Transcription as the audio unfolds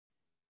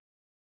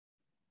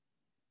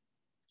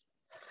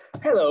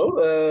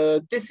Hello,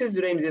 this is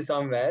Remzi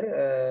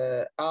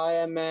Sanver. I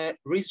am a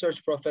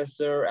research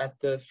professor at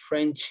the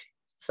French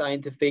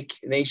Scientific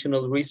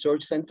National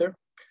Research Center.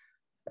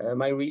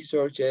 My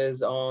research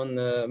is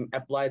on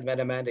applied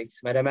mathematics,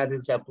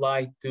 mathematics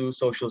applied to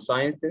social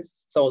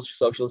sciences,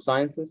 social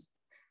sciences.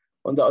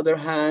 On the other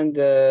hand,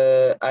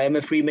 I am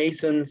a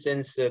Freemason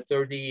since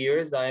 30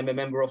 years. I am a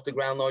member of the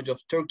Grand Lodge of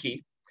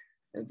Turkey.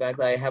 In fact,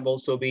 I have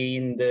also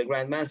been the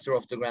Grand Master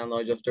of the Grand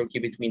Lodge of Turkey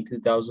between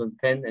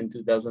 2010 and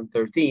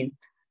 2013.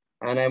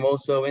 And I'm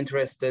also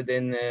interested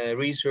in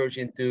research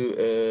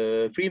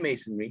into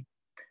Freemasonry.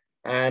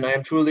 And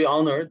I'm truly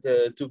honored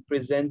to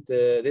present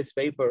this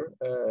paper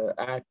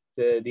at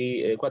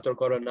the Quattro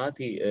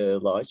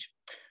Coronati Lodge.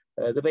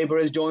 The paper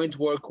is joint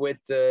work with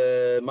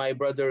my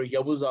brother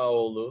Yavuz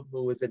Ağaoğlu,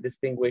 who is a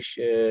distinguished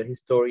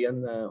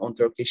historian on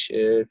Turkish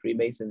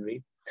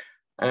Freemasonry.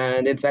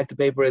 And in fact, the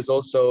paper is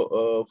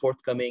also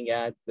forthcoming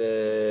at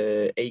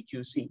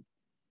AQC.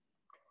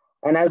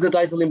 And as the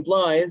title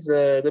implies,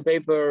 the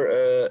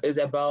paper is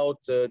about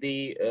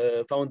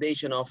the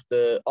foundation of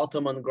the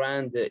Ottoman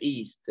Grand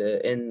East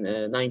in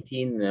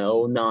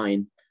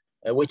 1909,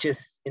 which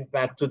is in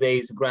fact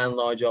today's Grand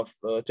Lodge of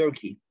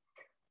Turkey.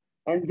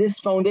 And this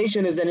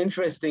foundation is an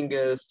interesting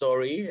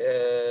story.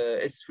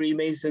 It's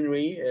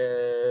Freemasonry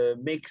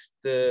mixed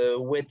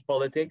with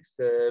politics,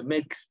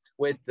 mixed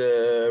with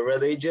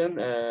religion,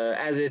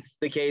 as it's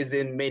the case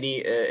in many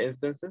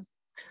instances.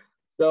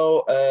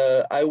 So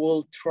I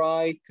will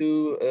try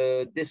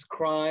to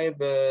describe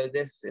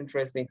this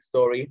interesting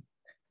story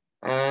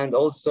and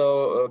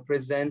also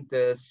present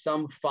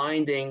some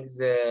findings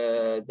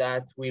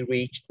that we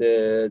reached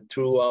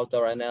throughout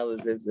our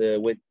analysis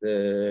with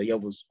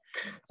Yavuz.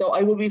 So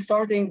I will be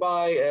starting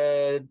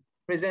by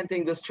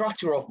presenting the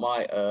structure of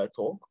my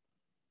talk.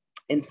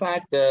 In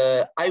fact,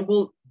 I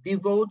will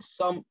devote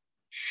some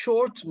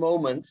short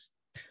moments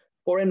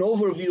for an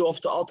overview of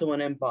the Ottoman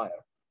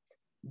Empire.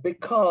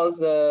 Because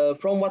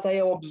from what I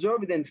have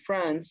observed in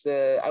France,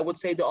 I would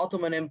say the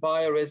Ottoman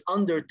Empire is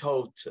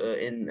undertaught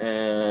in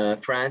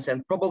France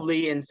and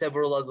probably in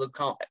several other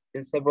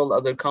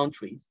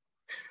countries.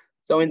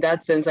 So in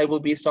that sense, I will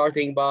be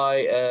starting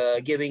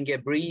by giving a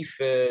brief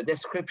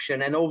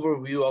description and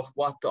overview of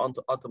what the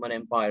Ottoman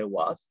Empire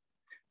was.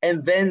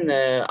 And then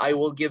I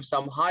will give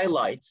some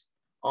highlights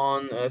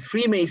on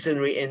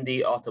Freemasonry in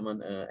the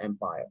Ottoman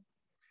Empire.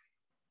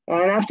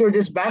 And after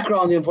this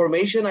background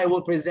information, I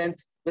will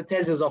present the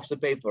thesis of the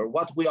paper,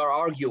 what we are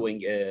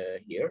arguing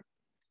here.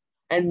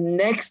 And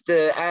next,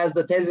 as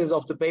the thesis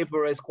of the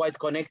paper is quite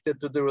connected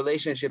to the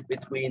relationship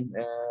between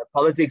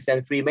politics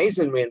and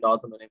Freemasonry in the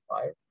Ottoman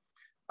Empire,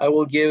 I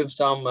will give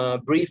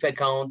some brief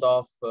account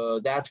of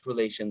that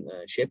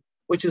relationship,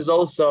 which is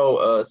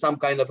also some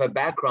kind of a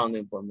background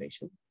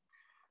information.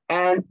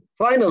 And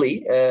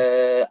finally,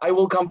 I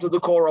will come to the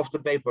core of the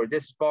paper,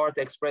 this part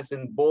expressed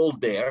in bold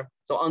there.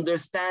 So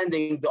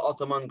understanding the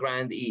Ottoman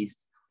Grand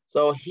East.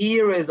 So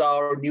here is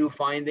our new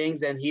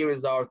findings and here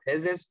is our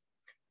thesis.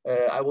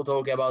 I will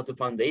talk about the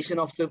foundation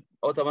of the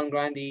Ottoman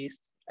Grand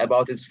East,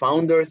 about its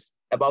founders,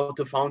 about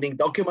the founding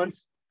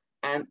documents.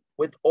 And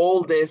with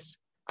all this,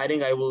 I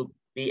think I will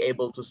be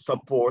able to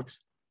support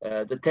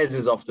the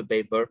thesis of the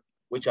paper,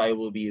 which I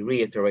will be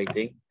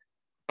reiterating.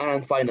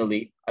 And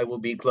finally, I will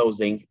be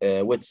closing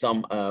with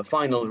some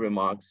final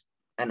remarks.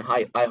 And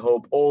I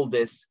hope all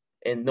this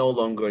in no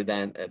longer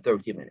than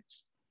 30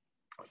 minutes.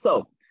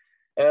 So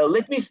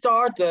let me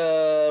start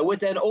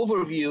with an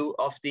overview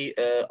of the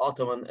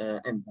Ottoman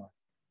Empire.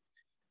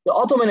 The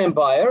Ottoman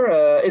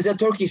Empire is a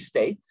Turkish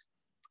state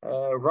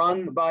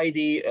run by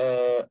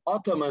the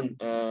Ottoman,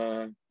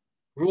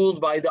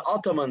 ruled by the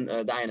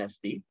Ottoman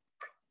dynasty.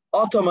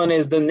 Ottoman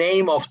is the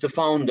name of the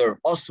founder,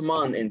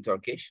 Osman in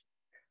Turkish.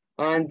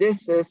 And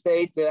this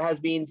state has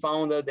been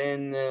founded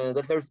in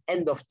the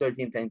end of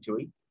 13th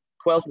century,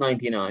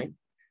 1299,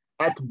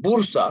 at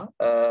Bursa,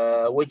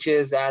 which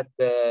is at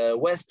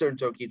Western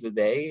Turkey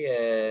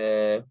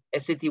today, a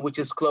city which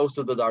is close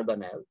to the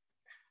Dardanelles.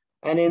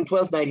 And in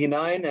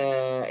 1299,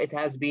 it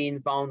has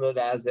been founded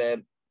as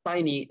a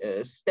tiny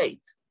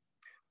state,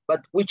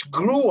 but which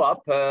grew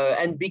up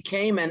and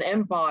became an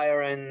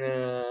empire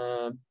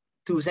in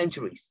 2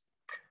 centuries.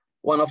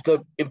 One of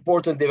the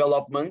important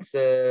developments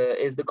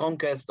is the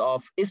conquest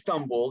of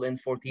Istanbul in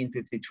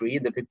 1453,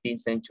 in the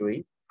 15th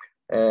century,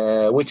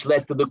 which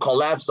led to the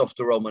collapse of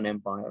the Roman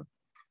Empire.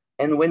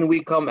 And when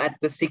we come at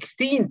the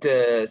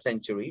 16th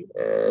century,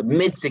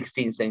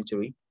 mid-16th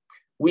century,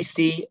 we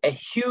see a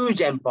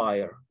huge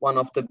empire, one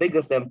of the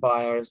biggest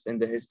empires in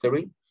the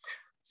history.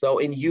 So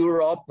in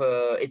Europe,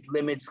 its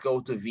limits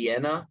go to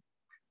Vienna,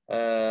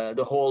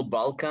 the whole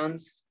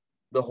Balkans,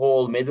 the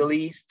whole Middle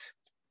East,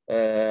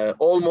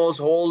 almost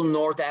whole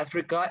North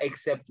Africa,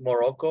 except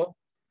Morocco,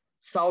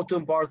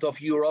 southern part of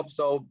Europe,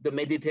 so the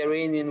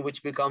Mediterranean,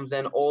 which becomes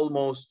an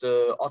almost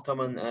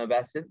Ottoman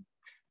basin.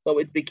 So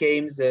it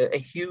becomes a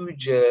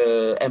huge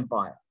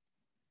empire.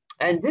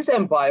 And this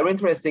empire,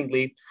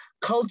 interestingly,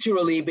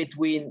 culturally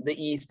between the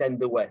East and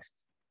the West.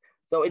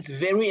 So it's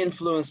very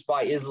influenced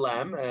by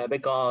Islam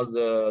because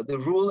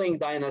the ruling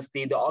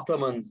dynasty, the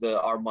Ottomans,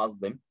 are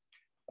Muslim.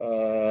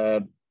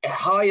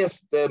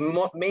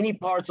 Many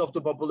parts of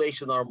the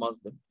population are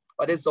Muslim,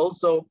 but it's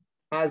also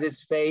has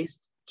its face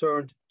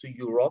turned to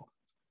Europe,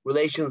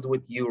 relations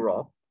with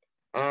Europe.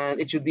 And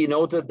it should be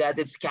noted that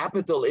its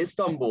capital,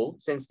 Istanbul,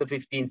 since the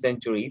 15th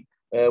century,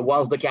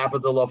 was the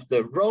capital of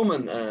the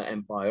Roman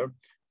Empire.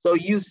 So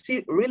you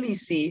really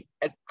see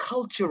a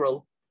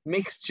cultural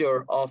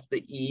mixture of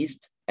the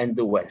East and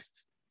the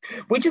West,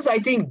 which is, I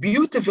think,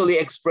 beautifully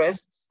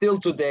expressed still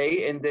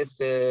today in this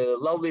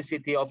lovely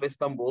city of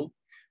Istanbul,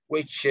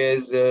 which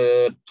is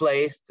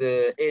placed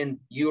in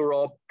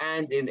Europe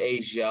and in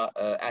Asia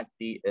at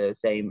the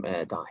same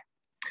time.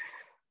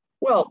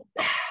 Well,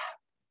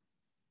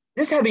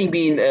 this having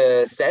been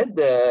said,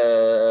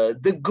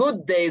 the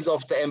good days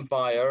of the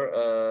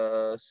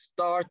empire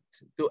start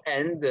to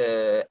end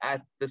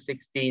at the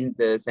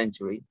 16th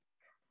century,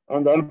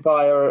 and the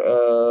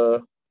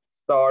empire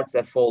starts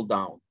a fall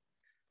down.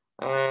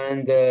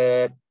 And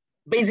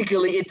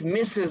basically, it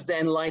misses the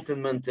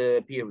Enlightenment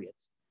period.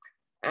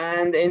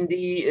 And in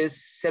the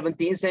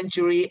 17th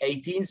century,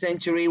 18th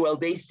century, well,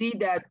 they see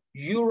that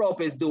Europe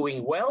is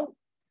doing well,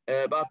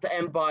 but the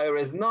empire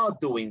is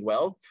not doing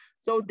well.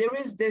 So there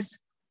is this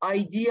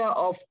idea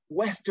of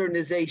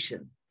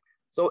Westernization.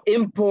 So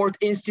import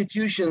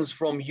institutions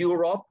from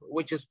Europe,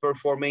 which is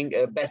performing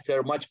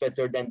better, much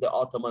better than the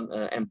Ottoman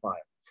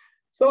Empire.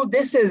 So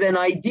this is an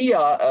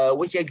idea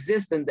which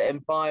exists in the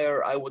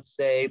empire, I would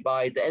say,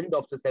 by the end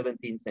of the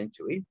 17th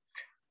century,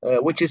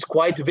 which is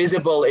quite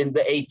visible in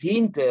the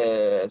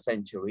 18th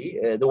century,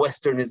 the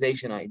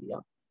Westernization idea.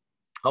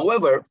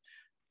 However,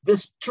 the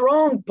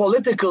strong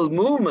political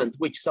movement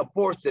which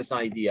supports this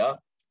idea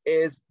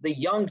is the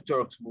Young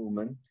Turks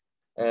movement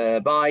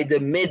by the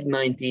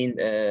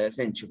mid-19th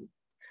century,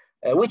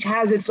 which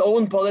has its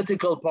own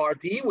political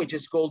party, which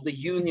is called the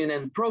Union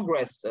and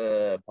Progress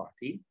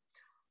Party.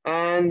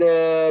 And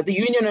the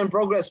Union and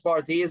Progress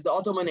Party is the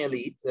Ottoman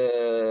elite,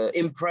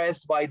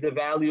 impressed by the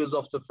values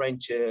of the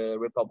French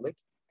Republic,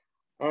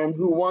 and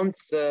who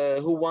wants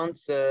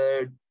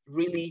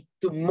really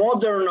to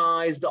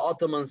modernize the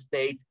Ottoman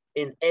state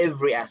in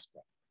every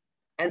aspect.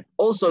 And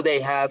also they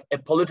have a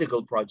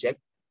political project.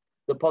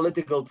 The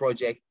political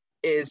project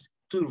is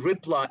to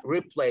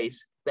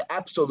replace the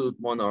absolute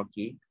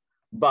monarchy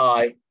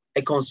by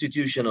a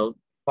constitutional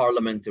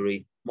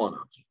parliamentary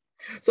monarchy.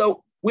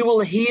 So we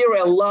will hear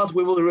a lot,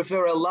 we will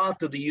refer a lot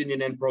to the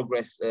Union and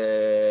Progress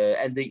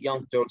and the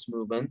Young Turks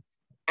movement,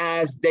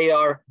 as they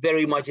are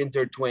very much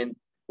intertwined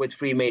with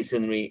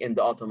Freemasonry in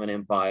the Ottoman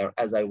Empire,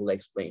 as I will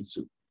explain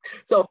soon.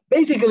 So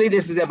basically,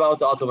 this is about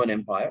the Ottoman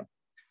Empire.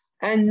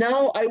 And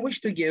now I wish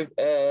to give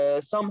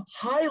some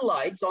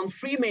highlights on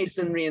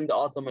Freemasonry in the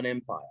Ottoman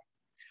Empire.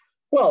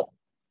 Well,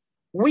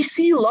 we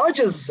see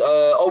lodges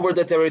over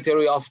the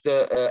territory of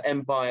the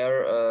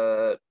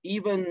empire,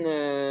 even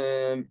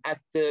at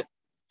the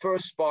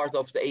first part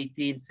of the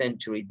 18th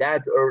century,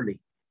 that early.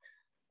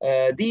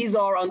 These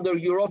are under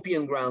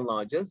European Grand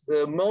Lodges,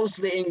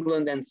 mostly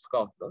England and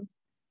Scotland.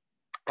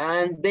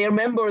 And their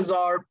members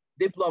are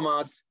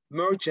diplomats,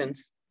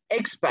 merchants,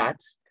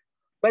 expats,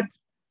 but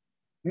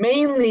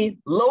mainly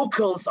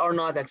locals are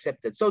not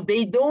accepted. So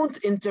they don't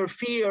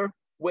interfere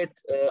with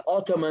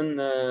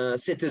Ottoman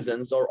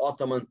citizens or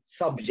Ottoman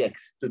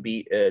subjects, to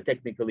be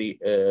technically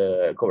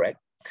correct.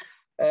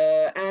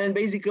 And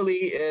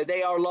basically,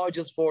 they are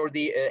lodges for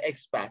the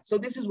expats. So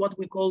this is what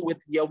we call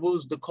with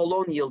Yavuz the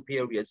colonial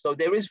period. So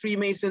there is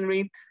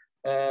Freemasonry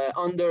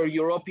under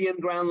European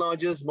Grand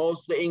Lodges,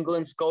 mostly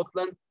England,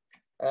 Scotland,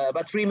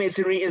 but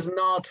Freemasonry is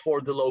not for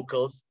the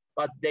locals,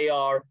 but they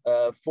are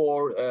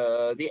for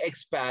the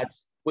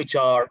expats, which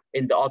are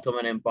in the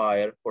Ottoman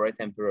Empire for a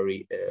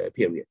temporary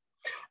period.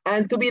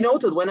 And to be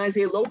noted, when I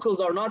say locals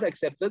are not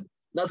accepted,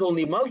 not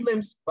only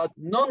Muslims, but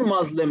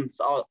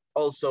non-Muslims are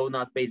also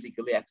not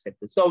basically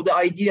accepted. So the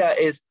idea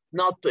is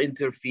not to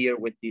interfere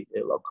with the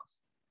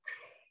locals.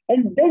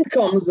 And then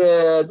comes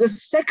the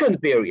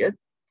second period.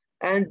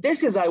 And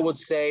this is, I would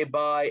say,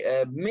 by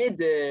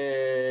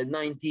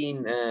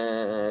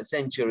mid-19th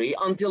century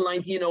until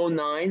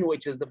 1909,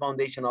 which is the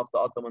foundation of the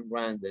Ottoman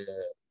Grand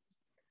East.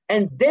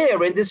 And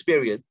there, in this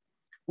period,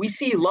 we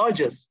see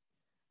lodges,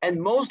 and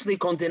mostly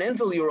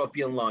continental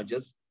European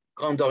lodges,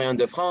 Grand Orient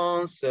de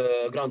France,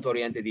 Grand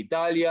Oriente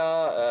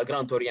d'Italia,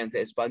 Grand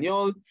Oriente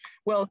Espagnol.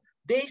 Well,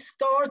 they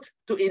start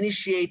to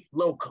initiate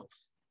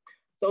locals.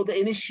 So the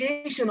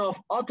initiation of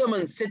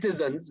Ottoman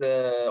citizens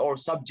or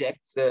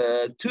subjects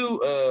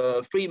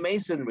to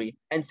Freemasonry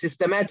and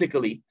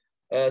systematically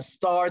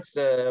starts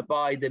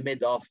by the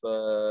mid of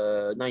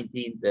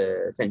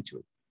 19th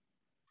century.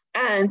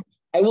 And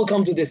I will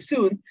come to this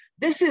soon.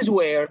 This is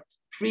where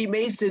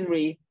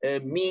Freemasonry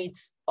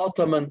meets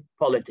Ottoman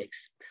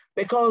politics,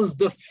 because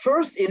the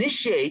first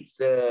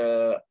initiates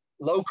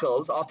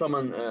locals,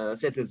 Ottoman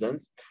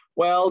citizens,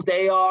 well,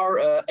 they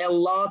are a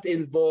lot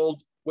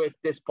involved with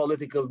this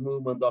political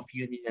movement of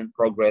union and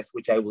progress,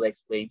 which I will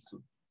explain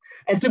soon.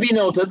 And to be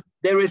noted,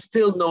 there is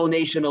still no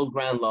national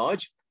Grand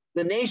Lodge.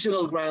 the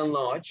National Grand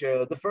Lodge,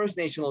 the first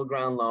National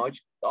Grand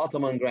Lodge, the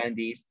Ottoman Grand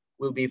East,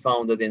 will be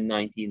founded in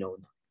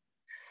 1909.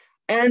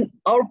 And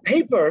our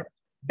paper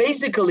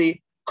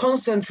basically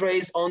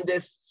concentrates on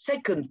this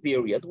second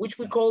period, which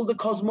we call the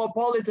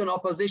cosmopolitan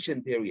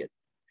opposition period.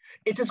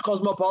 It is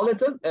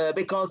cosmopolitan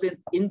because it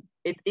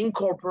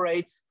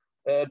incorporates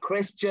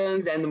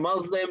Christians and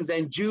Muslims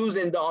and Jews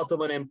in the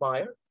Ottoman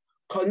Empire,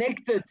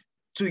 connected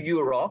to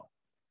Europe.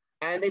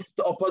 And it's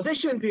the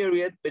opposition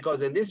period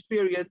because in this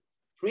period,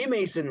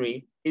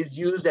 Freemasonry is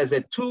used as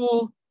a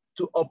tool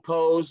to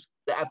oppose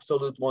the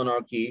absolute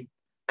monarchy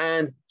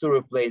and to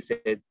replace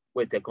it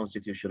with a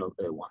constitutional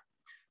one.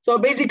 So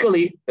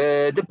basically,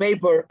 the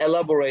paper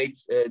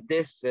elaborates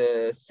this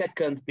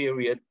second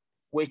period,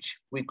 which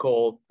we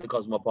call the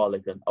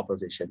cosmopolitan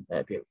opposition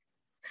period.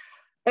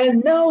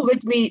 And now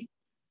let me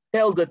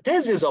tell the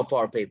thesis of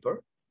our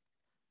paper.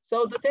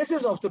 So the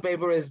thesis of the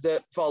paper is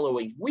the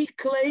following. We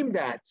claim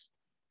that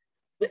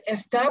the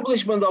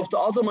establishment of the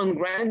Ottoman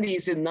Grand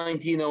East in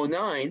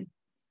 1909,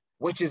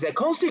 which is a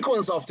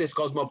consequence of this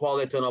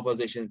cosmopolitan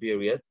opposition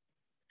period,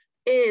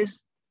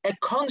 is a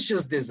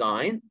conscious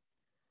design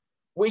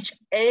which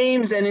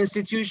aims an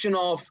institution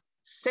of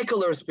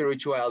secular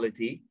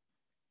spirituality.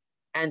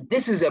 And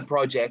this is a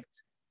project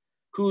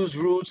whose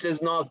roots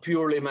is not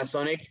purely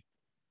Masonic,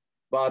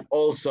 but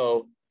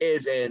also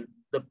is in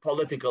the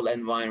political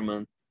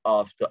environment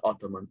of the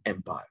Ottoman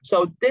Empire.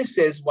 So this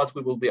is what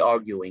we will be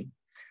arguing.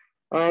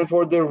 And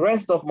for the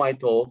rest of my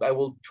talk, I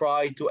will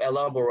try to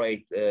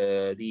elaborate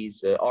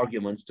these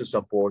arguments to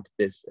support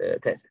this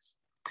thesis.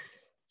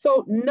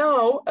 So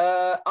now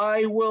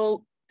I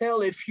will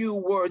tell a few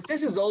words.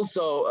 This is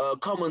also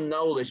common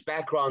knowledge,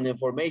 background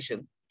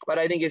information, but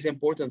I think it's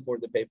important for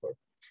the paper.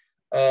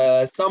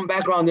 Some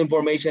background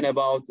information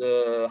about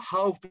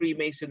how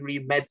Freemasonry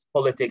met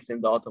politics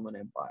in the Ottoman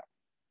Empire.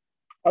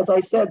 As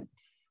I said,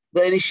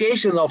 the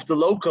initiation of the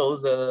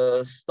locals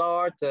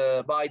start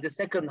by the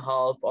second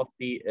half of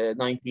the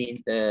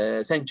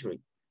 19th century.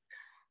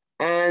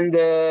 And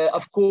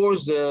of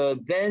course,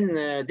 then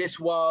this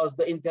was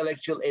the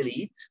intellectual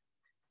elite.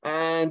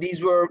 And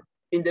these were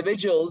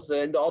individuals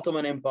in the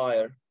Ottoman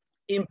Empire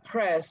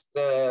impressed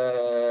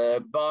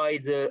by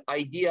the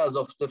ideas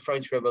of the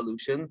French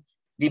Revolution: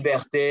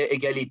 liberté,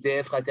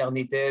 égalité,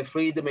 fraternité,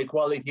 freedom,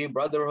 equality,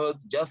 brotherhood,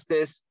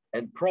 justice,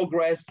 and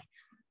progress.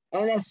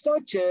 And as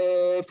such,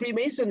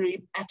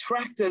 Freemasonry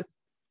attracted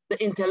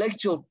the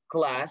intellectual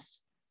class,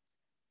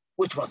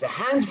 which was a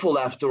handful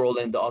after all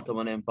in the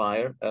Ottoman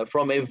Empire,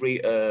 from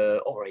every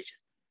origin.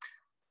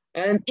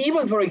 And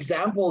even, for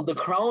example, the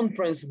Crown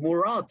Prince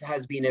Murat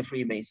has been a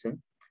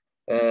Freemason,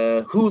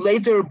 who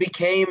later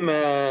became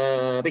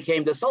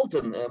the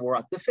Sultan,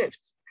 Murat V.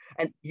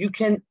 And you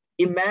can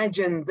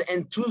imagine the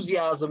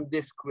enthusiasm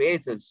this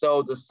created.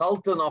 So the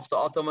Sultan of the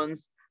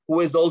Ottomans,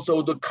 who is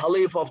also the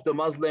Caliph of the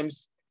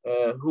Muslims,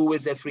 who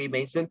is a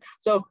Freemason.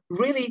 So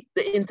really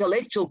the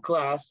intellectual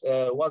class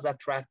was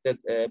attracted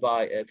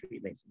by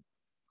Freemasonry.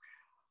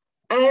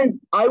 And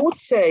I would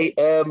say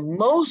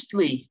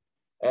mostly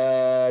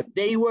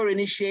they were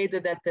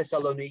initiated at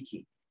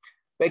Thessaloniki,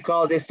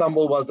 because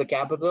Istanbul was the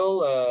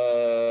capital,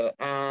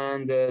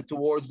 and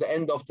towards the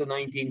end of the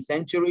 19th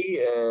century,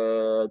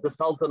 the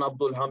Sultan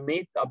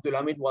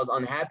Abdulhamid was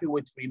unhappy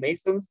with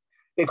Freemasons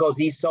because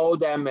he saw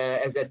them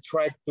as a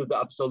threat to the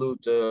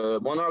absolute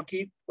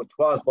monarchy, which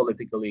was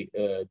politically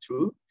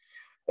true.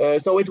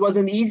 So it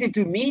wasn't easy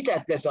to meet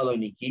at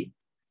Thessaloniki.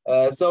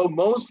 So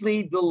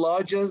mostly the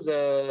lodges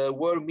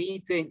were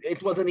meeting.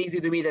 It wasn't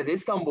easy to meet at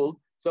Istanbul.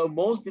 So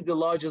mostly the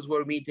lodges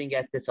were meeting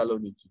at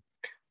Thessaloniki,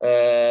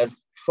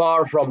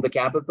 far from the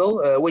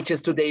capital, which is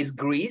today's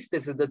Greece.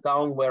 This is the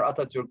town where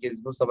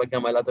Mustafa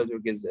Kemal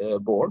Atatürk is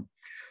born.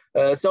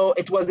 So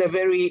it was a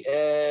very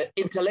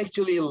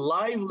intellectually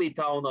lively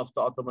town of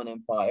the Ottoman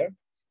Empire.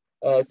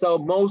 So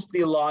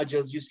mostly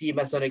lodges, you see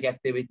Masonic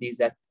activities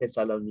at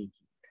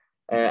Thessaloniki.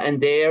 And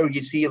there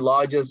you see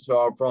lodges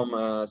are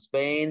from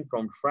Spain,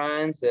 from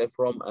France,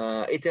 from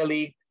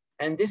Italy.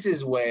 And this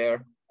is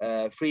where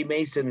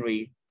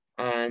Freemasonry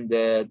and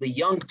the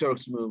Young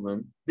Turks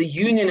movement, the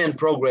Union and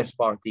Progress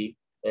Party,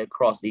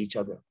 cross each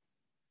other.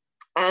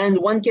 And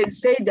one can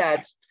say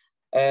that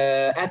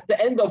at the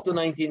end of the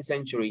 19th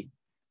century,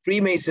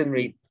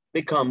 Freemasonry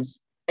becomes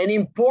an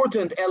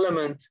important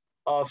element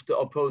of the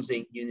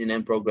opposing Union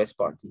and Progress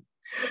Party.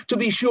 To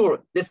be sure,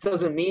 this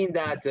doesn't mean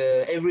that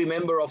every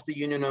member of the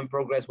Union and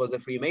Progress was a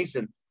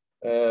Freemason,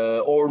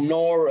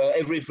 nor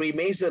every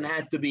Freemason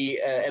had to be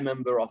a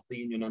member of the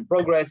Union and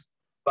Progress,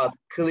 but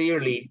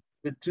clearly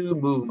the two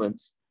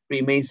movements,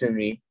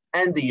 Freemasonry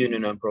and the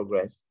Union and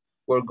Progress,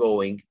 were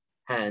going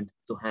hand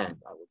to hand,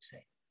 I would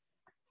say.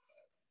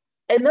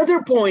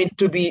 Another point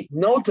to be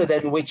noted,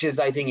 and which is,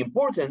 I think,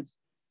 important,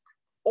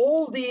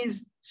 all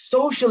these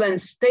social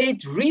and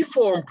state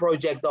reform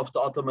projects of the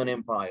Ottoman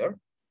Empire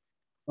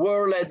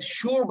were led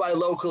sure by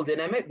local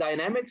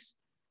dynamics,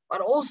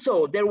 but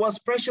also there was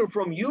pressure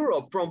from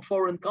Europe, from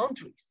foreign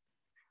countries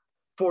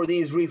for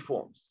these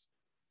reforms.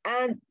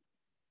 And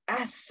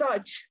as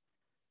such,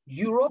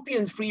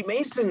 European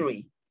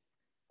Freemasonry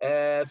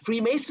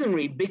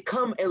Freemasonry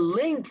become a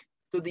link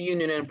to the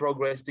Union and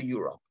Progress to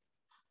Europe.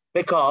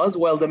 Because,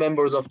 well, the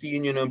members of the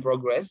Union and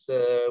Progress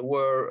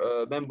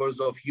were members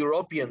of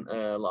European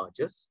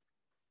lodges.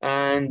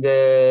 And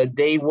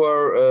they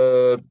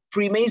were,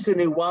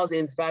 Freemasonry was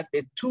in fact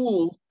a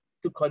tool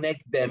to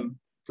connect them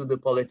to the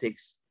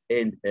politics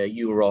in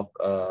Europe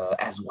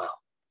as well.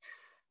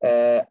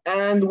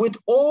 And with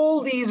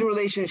all these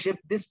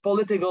relationships, this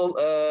political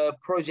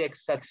project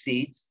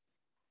succeeds.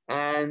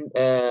 And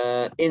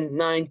in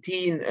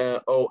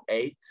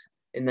 1908,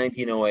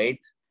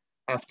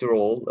 after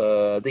all,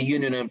 the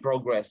Union and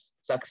Progress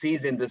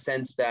succeeds in the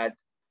sense that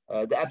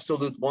the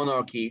absolute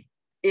monarchy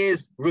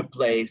is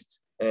replaced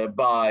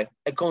by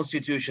a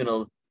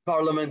constitutional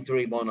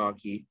parliamentary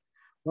monarchy,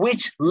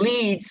 which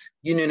leads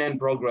Union and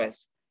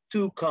Progress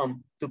to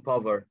come to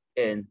power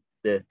in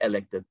the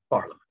elected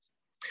parliament.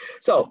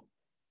 So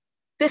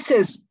this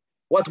is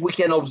what we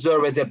can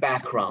observe as a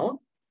background.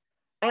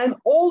 And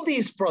all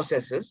these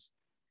processes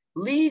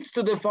leads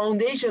to the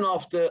foundation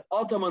of the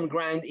Ottoman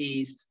Grand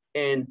East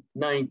in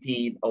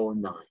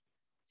 1909.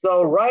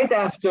 So right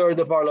after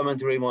the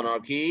parliamentary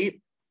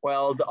monarchy,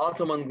 well, the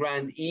Ottoman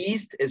Grand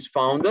East is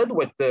founded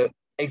with the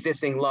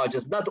existing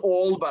lodges, not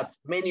all, but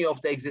many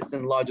of the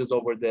existing lodges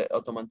over the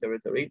Ottoman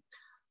territory.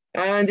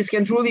 And this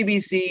can truly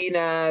be seen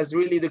as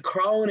really the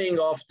crowning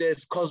of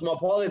this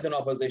cosmopolitan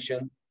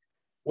opposition,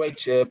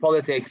 which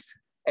politics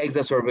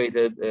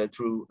exacerbated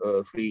through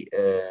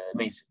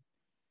Freemasonry.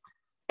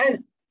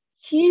 And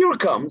here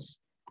comes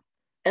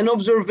an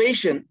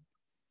observation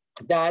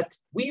that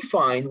we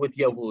find with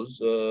Yavuz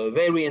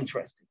very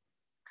interesting.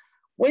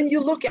 When you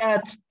look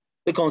at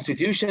the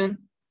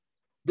constitution,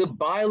 the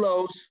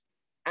bylaws,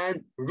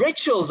 and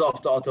rituals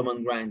of the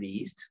Ottoman Grand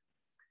East,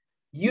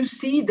 you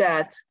see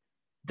that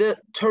the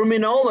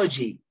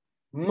terminology,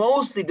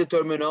 mostly the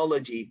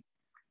terminology,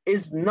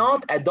 is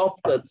not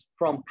adopted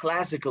from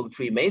classical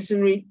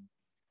Freemasonry,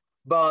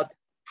 but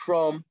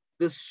from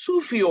the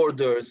Sufi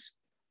orders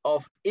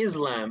of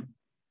Islam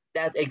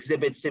that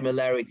exhibit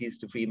similarities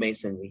to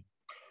Freemasonry.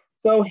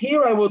 So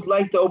here I would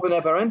like to open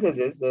a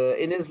parenthesis.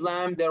 In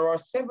Islam, there are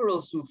several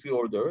Sufi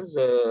orders,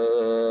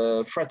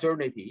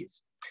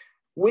 fraternities,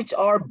 which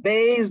are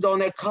based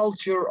on a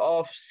culture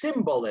of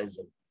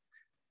symbolism.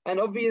 And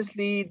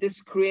obviously,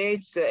 this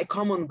creates a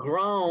common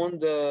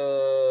ground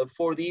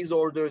for these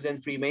orders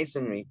and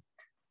Freemasonry.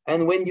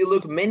 And when you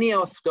look, many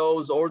of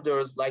those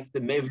orders, like the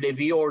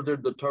Mevlevi order,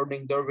 the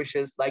Turning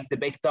Dervishes, like the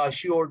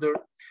Bektashi order,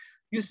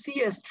 you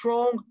see a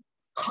strong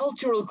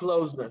cultural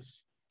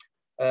closeness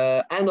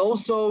and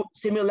also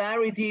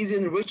similarities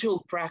in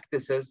ritual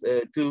practices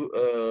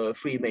to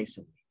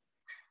Freemasonry.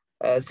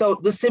 So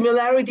the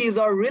similarities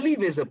are really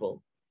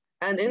visible.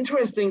 And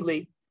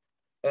interestingly,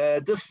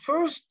 the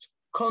first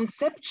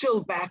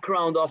conceptual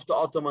background of the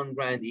Ottoman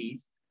Grand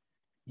East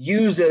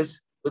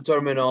uses the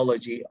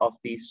terminology of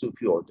these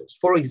Sufi orders.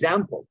 For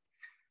example,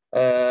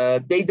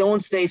 they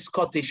don't say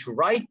Scottish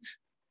Rite,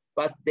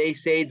 but they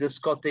say the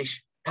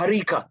Scottish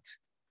Tariqat.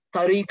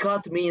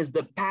 Tariqat means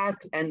the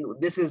path, and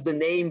this is the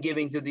name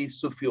given to these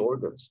Sufi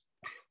orders.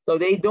 So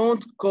they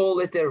don't call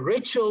it a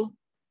ritual,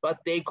 but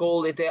they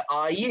call it a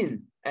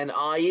ayin. And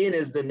ayin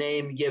is the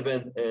name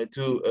given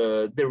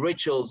to the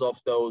rituals of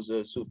those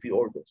Sufi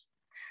orders.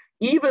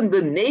 Even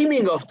the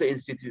naming of the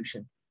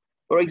institution.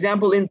 For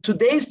example, in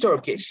today's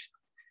Turkish,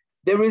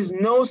 there is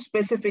no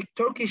specific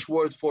Turkish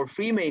word for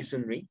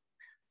Freemasonry.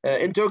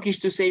 In Turkish,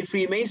 to say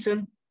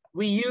Freemason,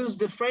 we use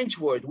the French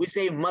word. We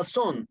say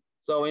Mason.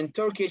 So in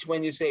Turkish,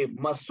 when you say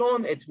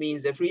Mason, it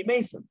means a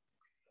Freemason.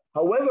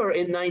 However,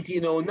 in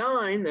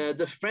 1909,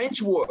 the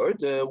French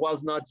word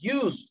was not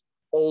used,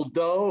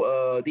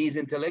 although these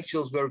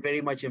intellectuals were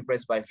very much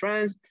impressed by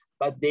France,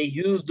 but they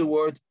used the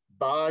word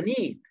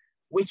Bani,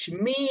 which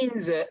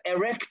means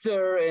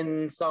erector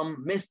in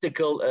some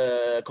mystical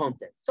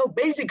context. So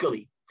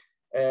basically,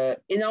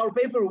 in our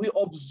paper, we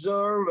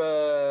observe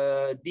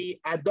the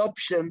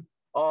adoption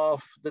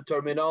of the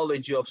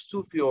terminology of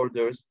Sufi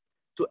orders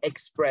to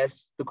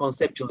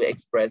conceptually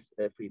express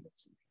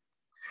Freemasonry.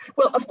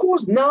 Well, of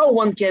course, now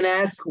one can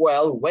ask,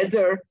 well,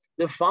 whether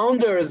the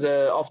founders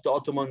of the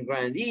Ottoman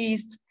Grand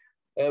East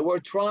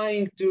were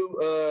trying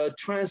to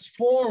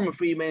transform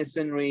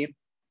Freemasonry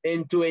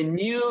into a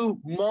new,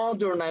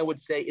 modern, I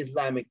would say,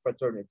 Islamic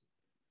fraternity.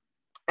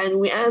 And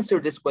we answer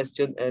this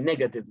question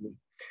negatively.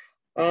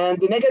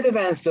 And the negative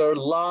answer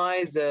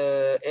lies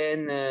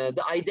in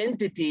the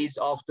identities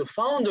of the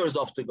founders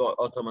of the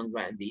Ottoman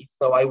Grand East.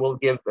 So I will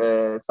give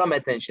some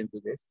attention to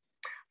this.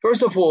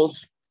 First of all,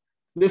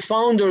 the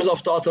founders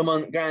of the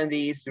Ottoman Grand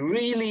East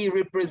really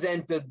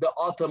represented the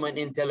Ottoman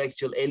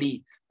intellectual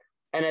elite.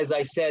 And as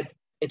I said,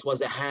 it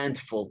was a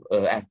handful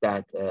at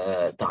that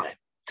time.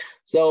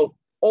 So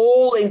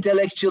all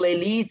intellectual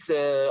elite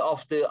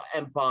of the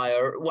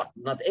empire, well,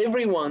 not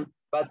everyone,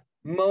 but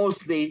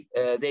mostly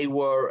they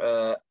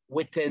were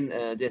within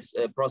this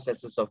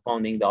processes of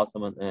founding the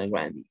Ottoman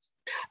Grand East.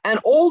 And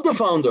all the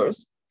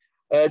founders,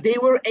 they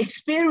were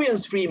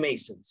experienced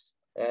Freemasons,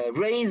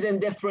 raised in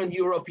different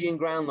European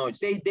Grand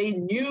Lodges. They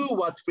knew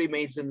what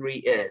Freemasonry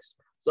is.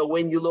 So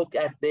when you look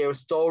at their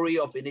story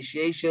of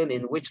initiation,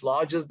 in which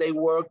lodges they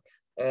worked,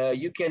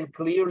 you can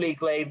clearly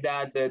claim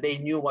that they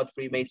knew what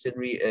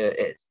Freemasonry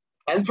is.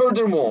 And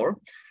furthermore,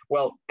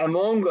 well,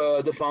 among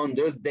the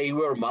founders, they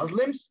were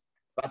Muslims,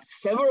 but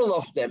several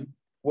of them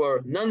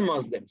were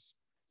non-Muslims.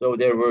 So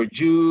there were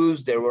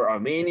Jews, there were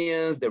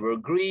Armenians, there were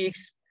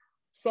Greeks.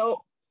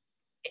 So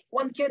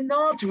one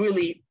cannot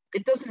really,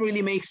 it doesn't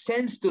really make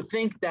sense to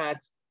think that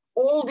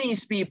all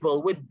these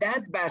people with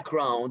that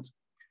background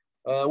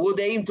would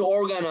aim to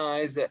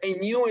organize a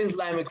new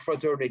Islamic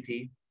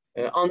fraternity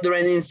under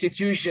an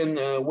institution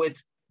with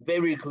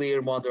very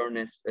clear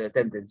modernist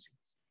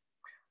tendencies.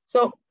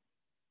 So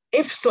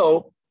if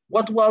so,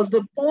 what was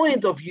the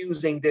point of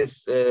using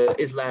this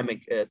Islamic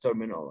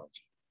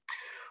terminology?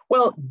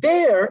 Well,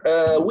 there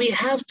we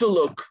have to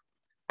look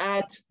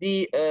at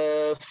the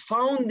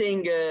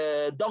founding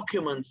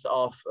documents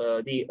of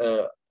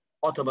the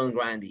Ottoman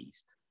Grand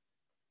East.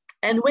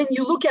 And when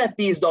you look at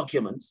these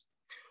documents,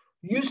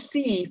 you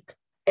see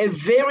a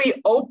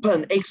very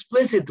open,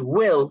 explicit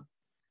will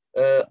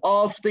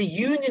of the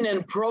Union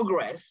and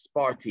Progress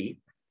Party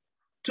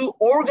to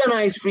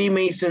organize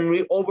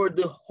Freemasonry over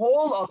the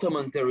whole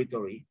Ottoman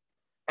territory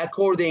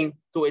according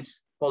to its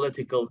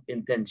political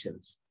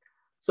intentions.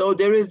 So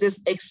there is this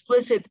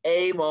explicit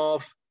aim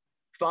of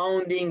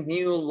founding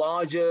new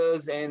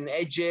lodges in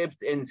Egypt,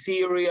 in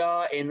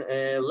Syria, in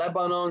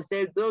Lebanon.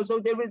 So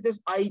there is this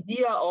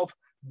idea of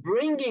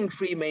bringing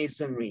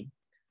Freemasonry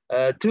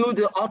to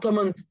the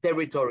Ottoman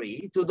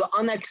territory, to the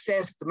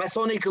unaccessed,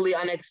 Masonically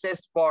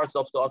unaccessed parts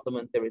of the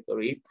Ottoman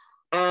territory,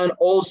 and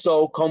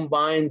also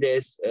combine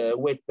this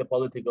with the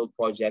political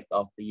project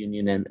of the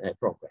Union and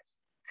Progress.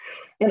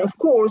 And of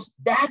course,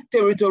 that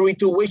territory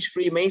to which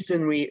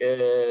Freemasonry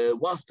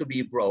was to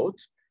be brought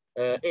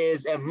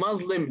is a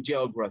Muslim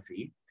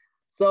geography.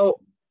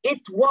 So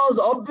it was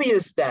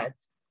obvious that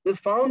the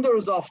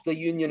founders of the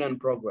Union and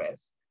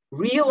Progress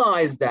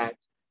realized that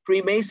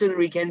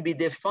Freemasonry can be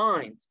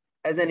defined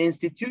as an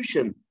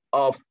institution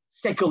of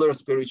secular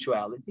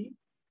spirituality.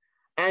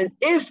 And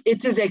if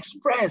it is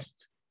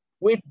expressed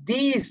with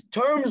these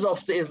terms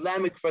of the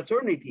Islamic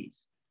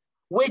fraternities,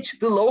 which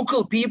the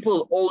local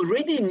people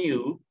already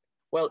knew,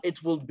 well,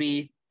 it will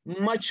be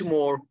much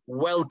more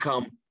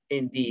welcome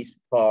in these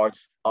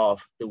parts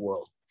of the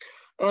world.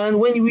 And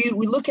when we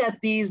look at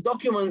these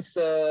documents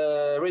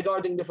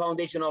regarding the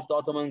foundation of the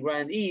Ottoman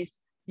Grand East,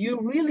 you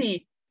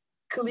really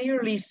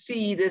clearly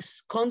see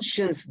this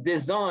conscious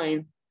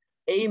design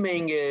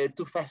aiming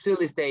to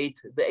facilitate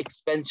the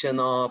expansion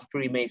of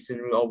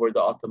Freemasonry over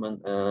the Ottoman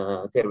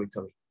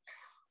territory.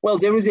 Well,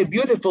 there is a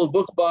beautiful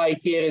book by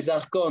Thierry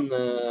Zarcon,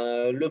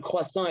 Le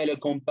Croissant et le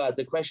Compas,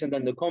 The Crescent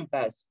and the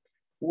Compass,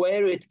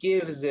 where it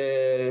gives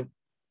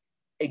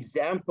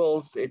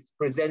examples, it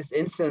presents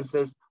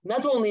instances,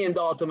 not only in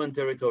the Ottoman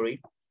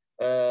territory,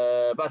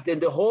 but in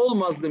the whole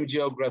Muslim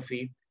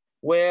geography,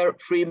 where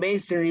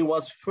Freemasonry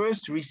was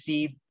first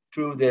received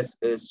through this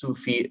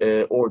Sufi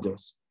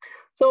orders.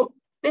 So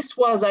this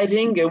was, I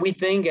think, we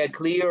think a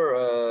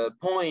clear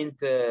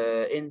point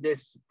in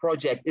this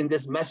project, in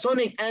this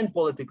Masonic and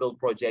political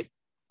project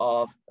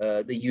of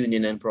the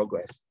Union and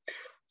Progress.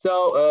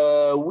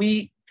 So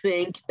we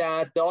think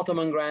that the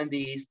Ottoman Grand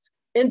East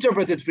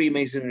interpreted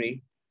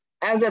Freemasonry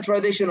as a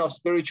tradition of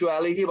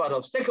spirituality, but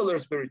of secular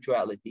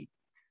spirituality,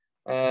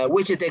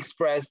 which it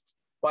expressed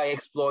by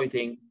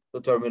exploiting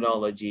the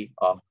terminology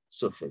of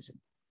Sufism.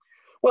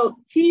 Well,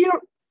 here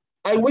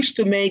I wish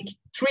to make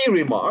three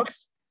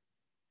remarks.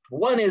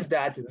 One is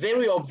that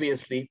very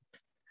obviously,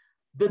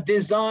 the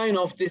design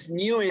of this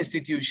new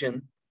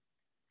institution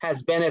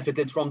has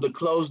benefited from the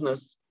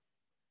closeness,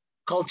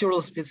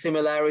 cultural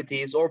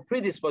similarities, or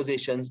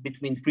predispositions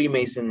between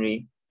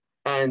Freemasonry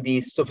and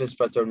the Sufist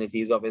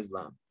fraternities of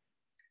Islam.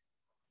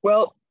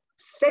 Well,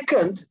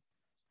 second,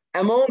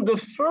 among the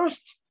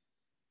first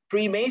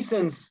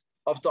Freemasons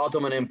of the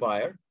Ottoman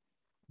Empire,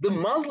 the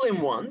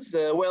Muslim ones,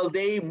 well,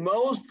 they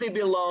mostly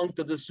belonged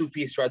to the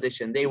Sufi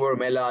tradition. They were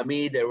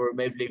Melami, they were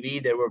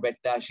Mevlevi, they were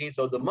Bektashi.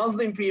 So the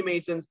Muslim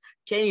Freemasons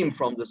came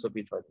from the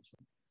Sufi tradition.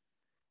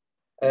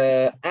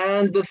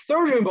 And the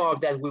third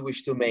remark that we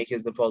wish to make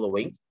is the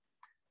following.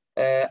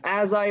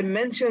 As I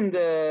mentioned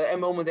a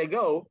moment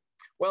ago,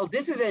 well,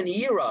 this is an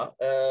era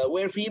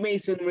where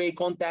Freemasonry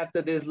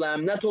contacted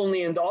Islam, not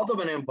only in the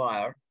Ottoman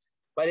Empire,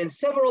 but in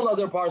several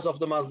other parts of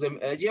the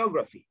Muslim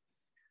geography.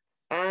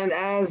 And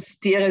as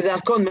Thierry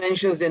Zarcon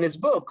mentions in his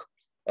book,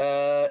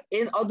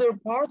 in other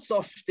parts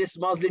of this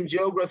Muslim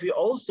geography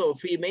also,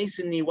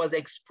 Freemasonry was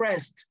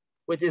expressed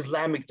with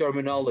Islamic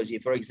terminology.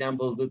 For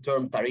example, the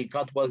term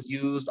tariqat was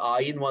used,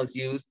 ayin was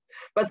used.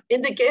 But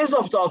in the case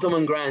of the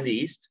Ottoman Grand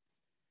East,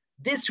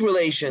 this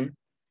relation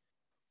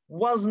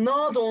was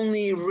not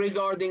only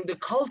regarding the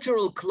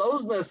cultural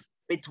closeness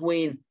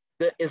between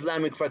the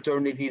Islamic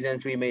fraternities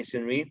and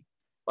Freemasonry,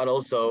 but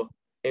also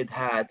it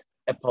had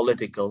a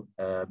political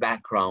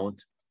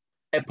background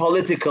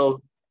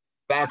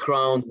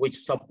which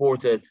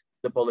supported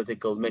the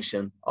political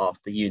mission of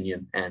the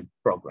Union and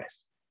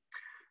Progress.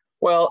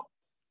 Well,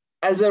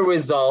 as a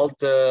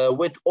result,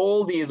 with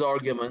all these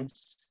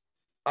arguments,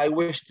 I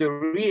wish to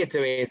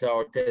reiterate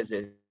our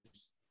thesis,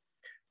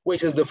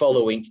 which is the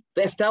following.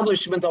 The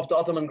establishment of the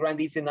Ottoman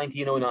Grand East in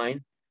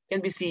 1909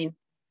 can be seen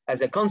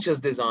as a conscious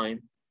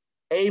design,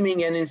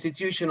 aiming an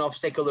institution of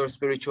secular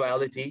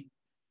spirituality,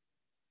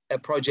 a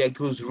project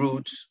whose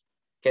roots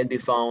can be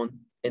found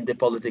in the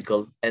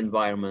political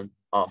environment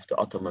of the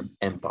Ottoman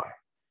Empire.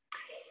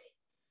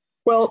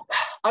 Well,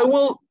 I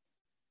will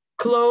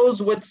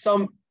close with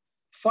some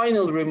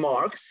final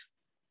remarks.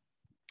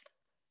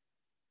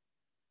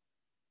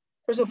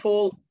 First of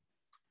all,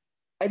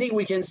 I think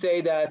we can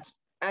say that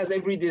as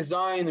every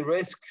design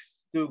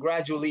risks to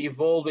gradually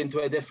evolve into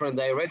a different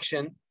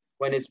direction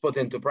when it's put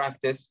into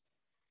practice,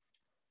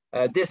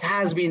 this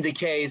has been the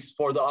case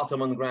for the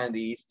Ottoman Grand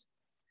East,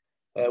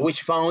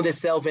 which found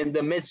itself in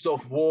the midst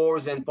of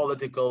wars and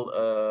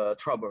political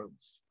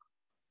troubles.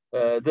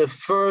 The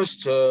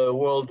First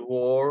World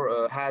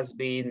War has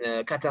been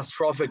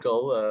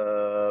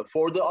catastrophical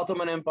for the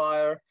Ottoman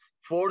Empire,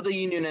 for the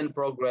Union and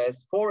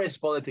Progress, for its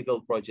political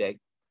project,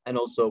 and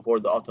also for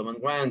the Ottoman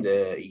Grand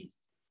East.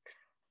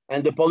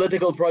 And the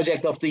political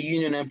project of the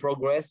Union and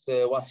Progress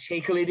was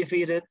shakily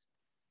defeated.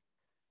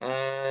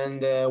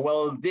 And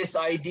well, this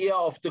idea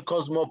of the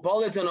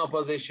cosmopolitan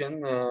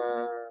opposition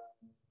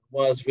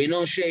was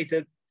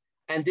renunciated.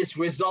 And this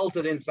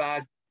resulted, in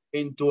fact,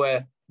 into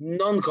a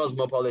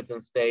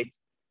non-cosmopolitan state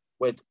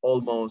with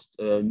almost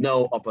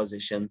no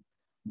opposition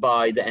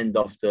by the end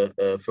of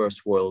the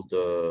First World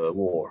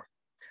War.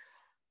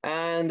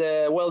 And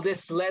well,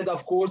 this led,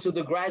 of course, to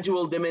the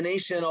gradual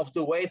diminution of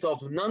the weight of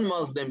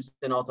non-Muslims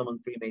in Ottoman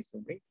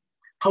Freemasonry.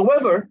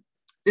 However,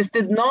 this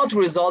did not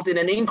result in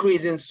an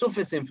increase in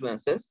Sufist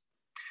influences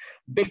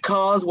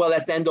because, well,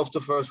 at the end of the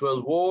First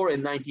World War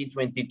in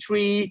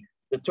 1923,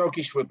 the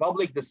Turkish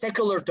Republic, the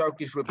secular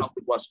Turkish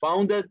Republic, was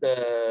founded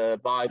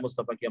by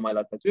Mustafa Kemal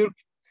Atatürk.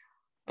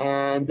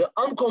 And the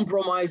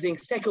uncompromising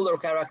secular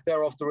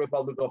character of the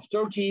Republic of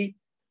Turkey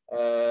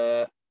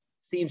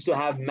seems to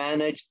have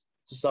managed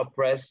to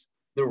suppress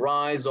the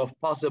rise of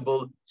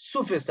possible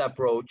Sufist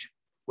approach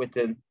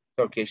within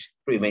Turkish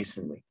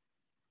Freemasonry.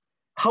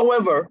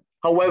 However,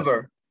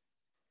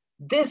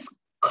 this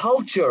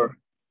culture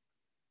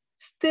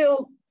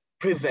still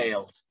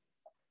prevailed.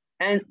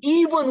 And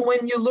even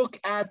when you look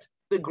at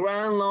the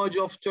Grand Lodge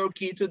of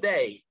Turkey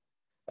today,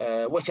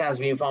 which has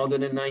been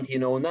founded in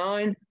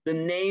 1909, the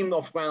name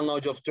of Grand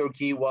Lodge of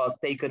Turkey was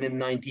taken in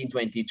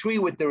 1923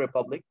 with the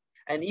Republic.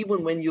 And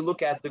even when you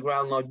look at the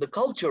Grand Lodge, the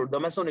culture, the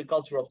Masonic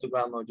culture of the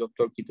Grand Lodge of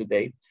Turkey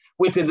today,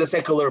 within the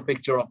secular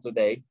picture of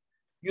today,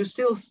 you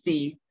still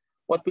see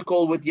what we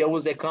call with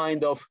Yavuz a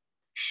kind of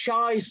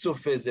shy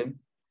Sufism,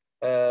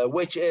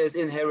 which is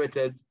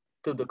inherited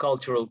to the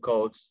cultural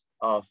codes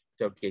of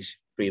Turkish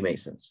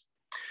Freemasons.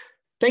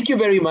 Thank you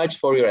very much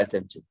for your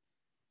attention.